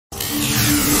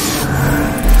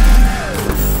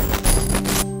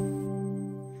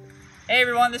Hey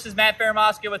everyone, this is Matt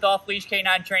Fairmosca with Off Leash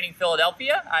K9 Training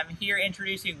Philadelphia. I'm here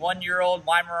introducing 1-year-old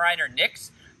Weimaraner Nix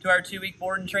to our 2-week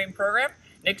board and train program.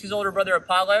 Nix's older brother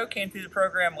Apollo came through the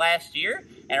program last year,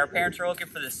 and our parents are looking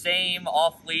for the same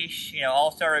off-leash,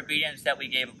 all-star obedience that we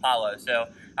gave Apollo. So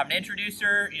I'm gonna introduce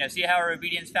her, see how her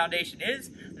obedience foundation is,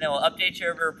 and then we'll update you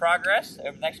over her progress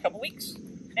over the next couple weeks.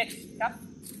 Nix, come.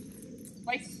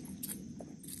 Place.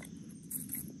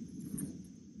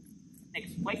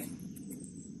 Nix, place.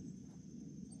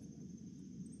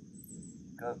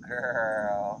 Good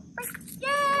girl.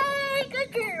 Yay,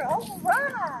 good girl. All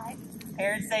right.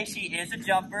 Parents say she is a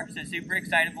jumper, so super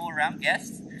excitable around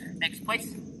guests. Next,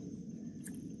 place.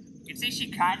 You can see she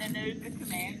kind of knows the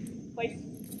command. Place.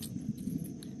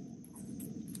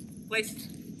 Place.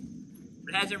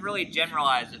 But hasn't really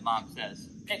generalized what Mom says.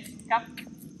 Next, come.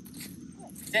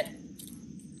 Sit.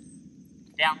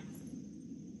 Down.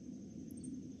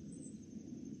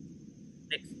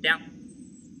 Next, down.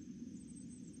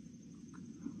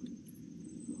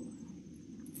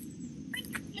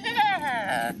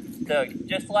 Yeah. So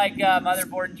just like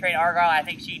motherboard and train Argyle, I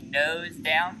think she knows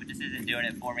down, but just isn't doing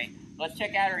it for me. Let's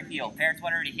check out her heel. Parents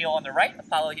want her to heel on the right.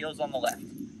 Apollo heels on the left.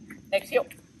 Next heel.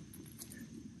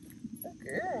 Good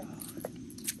girl.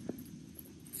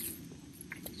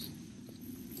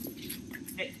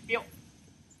 Next heel.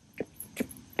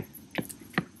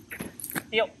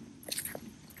 Heel.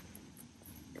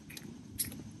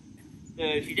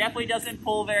 So she definitely doesn't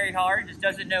pull very hard, just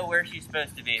doesn't know where she's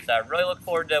supposed to be. So I really look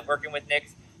forward to working with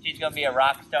Nix. She's going to be a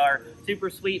rock star,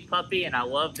 super sweet puppy, and I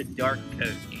love the dark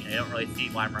coat. I don't really see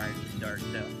Weimaraners this dark,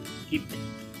 so keep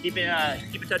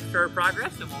in touch for her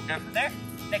progress, and we'll go from there.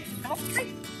 Nix, come on.